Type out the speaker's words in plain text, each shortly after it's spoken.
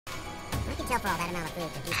tell for all that amount of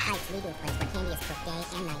food that these pipes lead to a place where candy is cooked day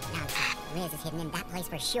and night nonstop. Liz is hidden in that place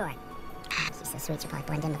for sure. Oh, she's so sweet, she'll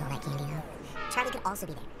probably blend in with all that candy, though. Charlie could also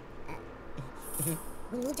be there.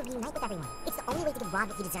 We need to reunite with everyone. It's the only way to give Rod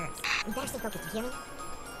what he deserves. We better stay focused, you hear me?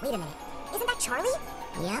 Wait a minute. Isn't that Charlie?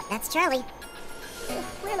 Yeah, that's Charlie.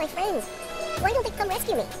 Where are my friends? Why don't they come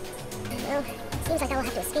rescue me? Well, seems like I'll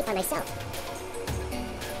have to escape by myself.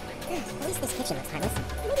 At least this kitchen looks harmless.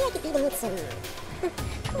 Maybe I could even eat some...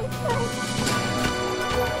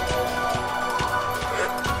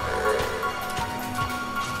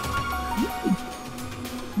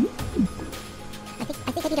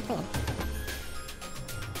 I think I need a plan.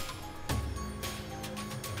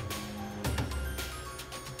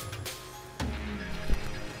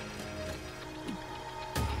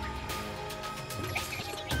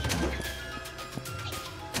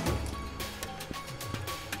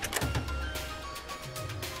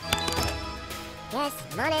 Yes,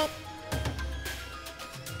 I'm on it.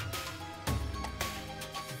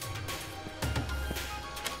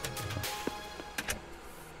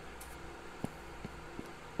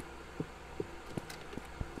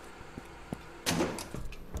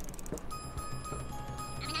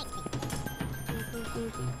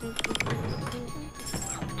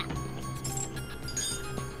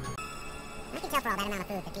 I can tell for all that amount of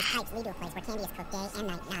food that these pipes lead to a place where candy is cooked day and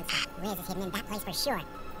night nonstop. Liz is hidden in that place for sure.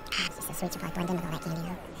 Oh, she's so sweet, she'll probably blend in with all that candy,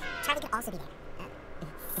 though. Charlie could also be there.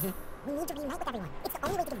 We need to reunite with everyone. It's the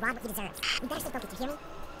only way to give Rod what he deserves. We better stay focused, you hear me?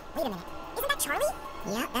 Wait a minute. Isn't that Charlie?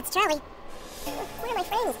 Yeah, that's Charlie. Where are my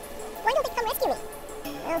friends? Why don't they come rescue me?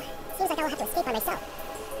 Well, seems like I'll have to escape by myself.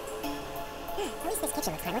 At least this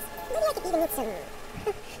kitchen looks harmless. Maybe I could even eat some...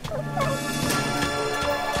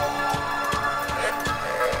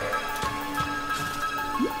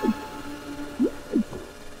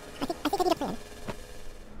 I think I need a plan.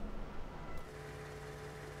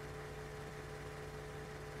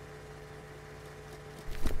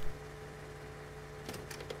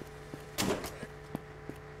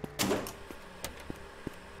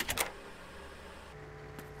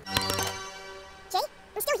 Jay,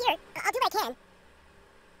 I'm still here. I'll do what I can.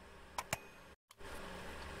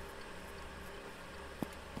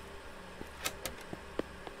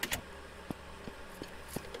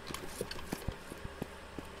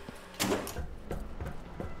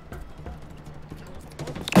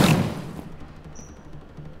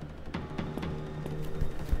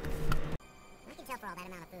 For all that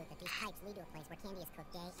amount of food that these pipes lead to a place where candy is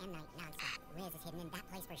cooked day and night nonstop. Liz is hidden in that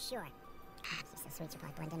place for sure. Oh, she's so sweet, she'll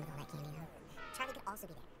probably blend in with all that candy, though. Charlie could also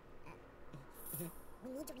be there.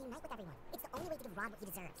 We need to reunite with everyone. It's the only way to give Rod what he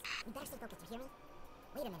deserves. We better stay focused, you hear me?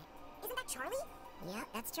 Wait a minute. Isn't that Charlie? Yeah,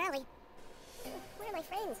 that's Charlie. Where are my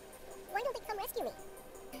friends? Why don't they come rescue me?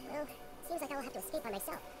 Well, seems like I'll have to escape by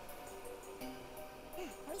myself.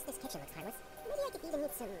 At least this kitchen looks harmless. Maybe I could even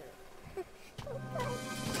eat some...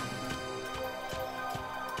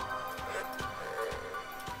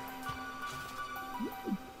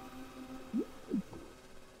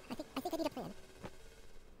 I think I need a plan.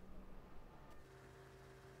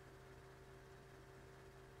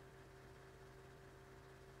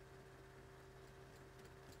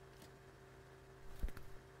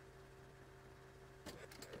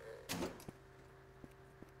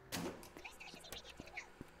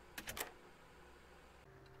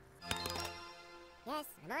 Yes,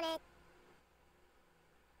 I'm on it.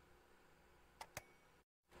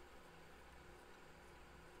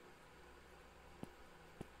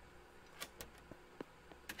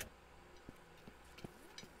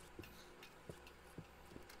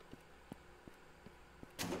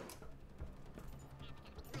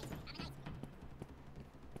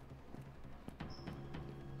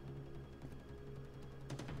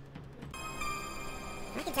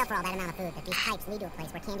 I can tell for all that amount of food that these pipes lead to a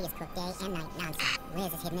place where candy is cooked day and night nonstop.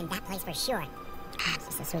 Liz is hidden in that place for sure. Oh,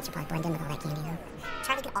 she's so sweet, she'll probably blend in with all that candy, though.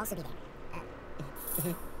 Charlie could also be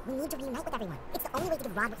there. We need to reunite with everyone. It's the only way to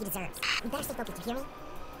give Rod what he deserves. We better stay focused, you hear me?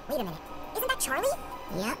 Wait a minute. Isn't that Charlie?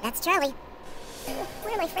 Yeah, that's Charlie.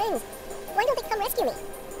 Where are my friends? Why don't they come rescue me?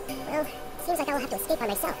 Well, seems like I'll have to escape by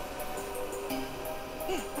myself.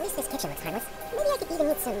 At least this kitchen looks harmless. Maybe I could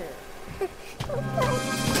even eat some...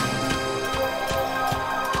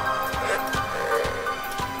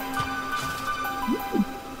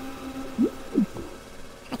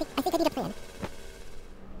 I think I need a plan.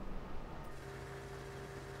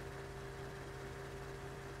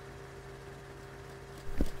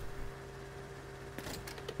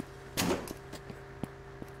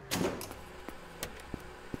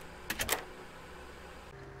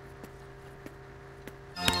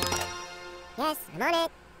 Yes, I'm on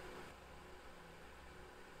it.